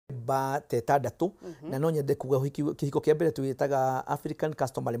ba tetandatu na no nyende kuga kihiko kia mbere twitaga African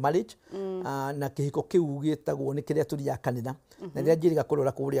customary marriage na kihiko kiu gitagwo ni kiria turi ya kanitha na riria njiriga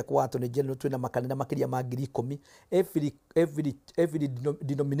kurora kuria kwa atu ni general twina makanitha makiria ma 10,000 every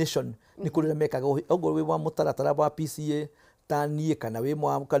denomination ni kuria mekaga ogwo wi wa mutaratara wa PCA tanie kana wi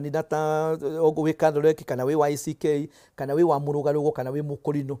mwa kanitha ta ogwo wi Catholic kana wi wa ICK kana wi wa murugarugo kana wi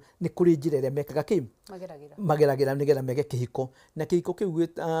mukurino ni kuri njira iria mekaga ki mageragira nigetha mege kihiko na kihiko kiu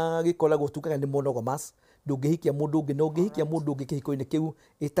gikoragwo tukaga ni monogamous ndungihikia mundu ungi no ngihikia mundu ungi kihiko-ini kiu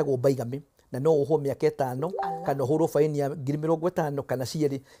itagwo baigami na no uho miaka 5 kana horo faini ya 50,000 kana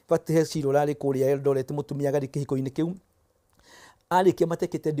cieri fatihe ciro rari kuria Eldoret mutumia gari kihiko-ini kiu arikia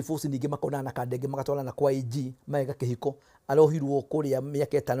matekete divorce ningi makona na kadenge magatwarana kwa AG maega kihiko arohirwo kuria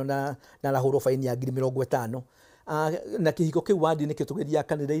miaka 5 na horo faini ya 50,000 na kihiko kiu wadi ni kitugeria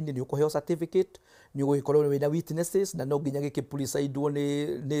kanitha-ini ni ukuheo certificate ni ugikorwo wina witnesses na no nginya giki police idwo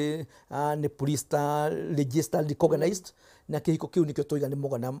ni police registered recognized na kihiko kiu nikio tuiga ni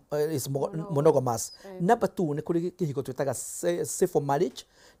monogamous. Number 2 ni kuri kihiko twitaga safe marriage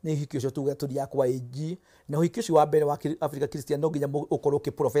ni hikio cio tuga turi ya kwa AG na hikio cio wa mbere wa Africa Christian no nginya ukorwo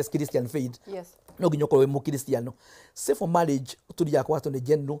ki profess Christian faith no nginya ukorwo wi mu Christiano. Safe marriage turi ya kwa atu ni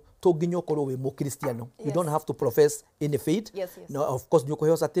general to nginya ukorwo wi mu Christiano. You don't have to profess any faith. No, of course ni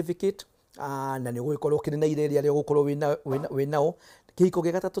ukuheo certificate na ni ugikorwo kiri na ireria ria gukorwo winao. Kihiko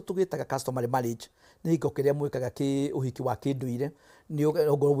gia gatatu tugitaga customary marriage ni hiko kiria mwikaga ki uhiki wa kinduire ni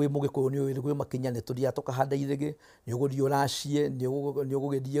ogoro wi mugikuyu ni wi makinya ni turia tukahanda irigi ni uguthii uracie ni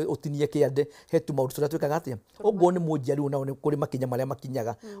ugugithii utinie kiande hetu maundu turia twikaga atia ogwo ni munjari unao ni kuri makinya maria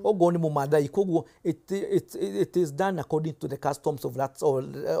makinyaga ogwo ni mumathai koguo it is done according to the customs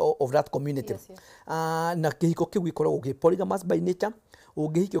of that community. Na kihiko kiu gikoragwo gi polygamous by nature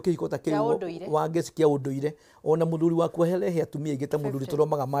ungihikio kihiko ta kiu wangecikia unduire ona muthuri waku herehe atumia igita muthuri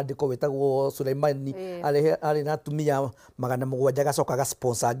turomaga mandiko wetagwo Sulaimani ari na atumia 700 gacoka ga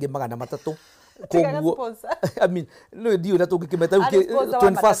sponsor angi 300 koguo I mean no dio na tungikimeta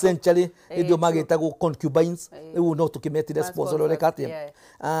 21st century ndio magitagwo concubines riu no tukimetire sponsor ole katia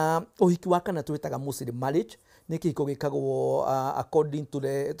uhiki wa kana twitaga Muslim marriage ni kihiko gikagwo according to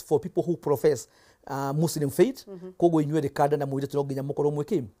the for people who profess Muslim faith koguo inyuere kada na mwire no nginya mukorwo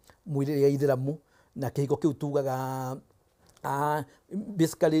mwiki mwire ya Ithiramu na kihiko kiu tugaga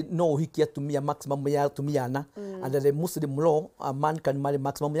basically no uhiki atumia maximum ya atumia na under the Muslim law a man can marry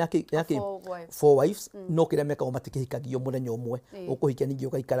maximum yake 4 wives no kira meka umatikihikagio muthenya umwe ukuhikia ningi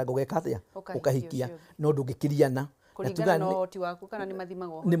ugaikara gugekathia ukahikia no ndungikiriana kuringana na uhoti waku kana ni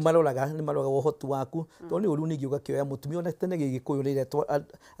mathimagwo ni maroraga uhoti waku to ni uru ningi ugakioya mutumia ona tene gigikuyu rire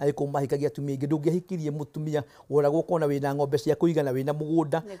ariko mahikagia atumia ingi ndungihikirie mutumia wora gukona wina ng'ombe cia kuigana wina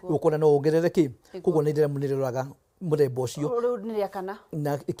mugunda ukona no ongerereki koguo ni ndire muniroraga murembo cio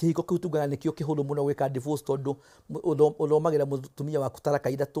na kihiko kiu tugaga nikio kihuru muno gwika divorce tondu uthomagira mutumia waku taraka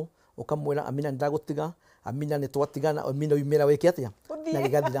ithatu ukamwira Amina ndagutiga Amina ni twatigana Amina umira wiki atia na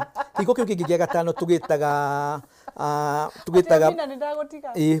gigathira kihiko kiu kingi gia gatano tugitaga Amina ni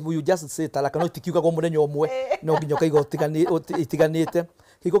ndagutiga you just say taraka no tikiuga muthenya umwe no nginya kaiga itiganite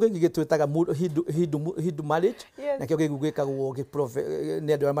kihiko kingi gitwitaga Hindu marriage na kio gigwikagwo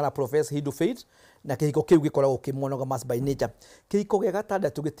ni andu mara profess Hindu faith na kihiko kiu gikoragwo ki monogamous by nature. Kihiko gia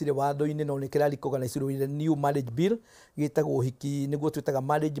gatandatu gitire watho-ini no nikira recognized with the new marriage bill gitagwo uhiki niguo twitaga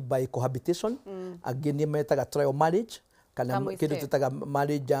marriage by cohabitation again ni metaga trial marriage kana kindu twitaga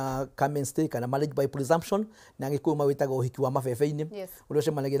marriage come and stay kana marriage by presumption na gikuyu mawitaga uhiki wa mabebe-ini uria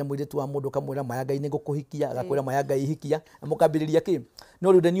cemanagira muiritu wa mundu kamwira mayangai-ini ngukuhikia agakwira mayangai hikia amukambiriria ki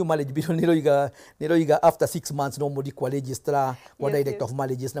no riu the new marriage bill ni roiga after 6 months no muri kwa registrar wa director of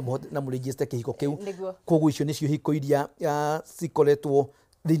marriages na mu register kihiko kiu koguo icio nicio hiko iria cikoretwo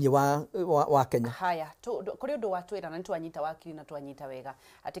thini wa Kenya. Haya kuri undu watwira na twanyita wakiri na twanyita wega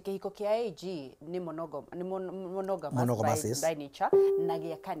ati kihiko kia AG ni monogamous by nature na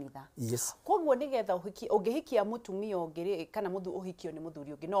gia kanitha. Koguo nigetha ungihikia mutumia ungiri kana uhikio ni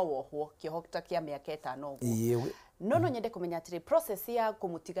muthuri ungi no wohwo kiohota kia miaka 5 uguo no nyende kumenya atiri process ya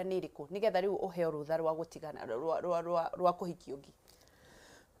kumutiga ni iriku nigetha riu uheo rutha rwa gutigana rwa kuhikio ungi.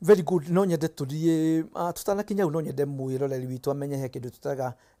 Very good no nyende turie tutanakinya no nyende mwiroreri witu amenye he kindu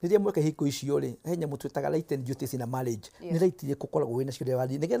tutaga riria mweke hiko icio ri henya mutwitaga right and duties in a marriage ni right ire gukoragwo wina cio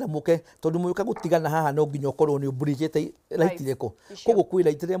wadi nigetha muke tondu mwika gutigana haha no nginya ukorwo ni bridgete right ire ko koguo kwi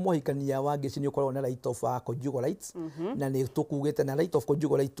right ire mohikania wangici ni ukorwo na right of conjugal rights na ni tukugite na right of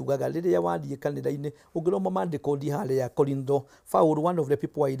conjugal rights tugaga riria wadi kanitha-ini ungiroma mandiko ndi hale ya Korintho Paul one of the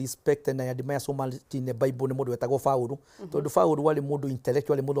people I respect and I admire so much in the Bible ni mundu wetagwo Paul tondu Paul wali mundu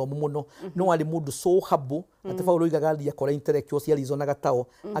intellectually muthomu muno no ari mundu so humble ati Paulo igaga thia kora intellectual cia Arizona gatao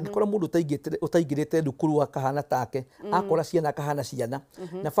angikora mundu utaingirite thukuru akahana take akora ciana akahana ciana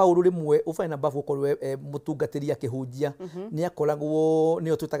na Paulo rimwe ufaina bafu ukorwe mutungatiri akihunjia ni akoragwo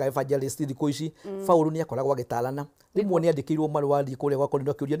ni otutaga evangelist thiko ici Paulo ni akoragwo agitalana rimwe ni andikirwo marwa thi kuria gwa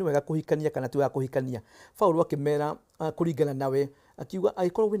korindo kiuria ni wega kuhikania kana tu kuhikania Paulo akimera kuringana nawe akiuga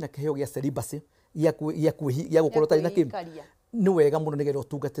aikorwo wina kiheo gia celibacy ya gukorwo tari na kim ni wega muno nigetha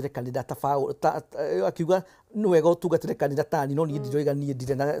utungatire kanitha akiuga ni wega utungatire kanitha tani no ni ndiroiga ni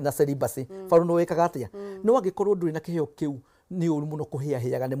ndire na celibacy Paulo no wekaga atia no angikorwo nduri na kiheo kiu ni uru muno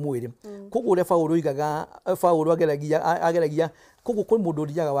kuhiahiaga ni mwiri koguo ria Paulo igaga Paulo ageragia koguo kwi mundu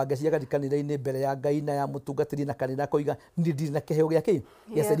riaga wangeciaga kanitha-ini mbere ya Ngai na ya mutungatiri na kanitha koiga ndiri na kiheo gia kii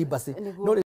ya celibacy no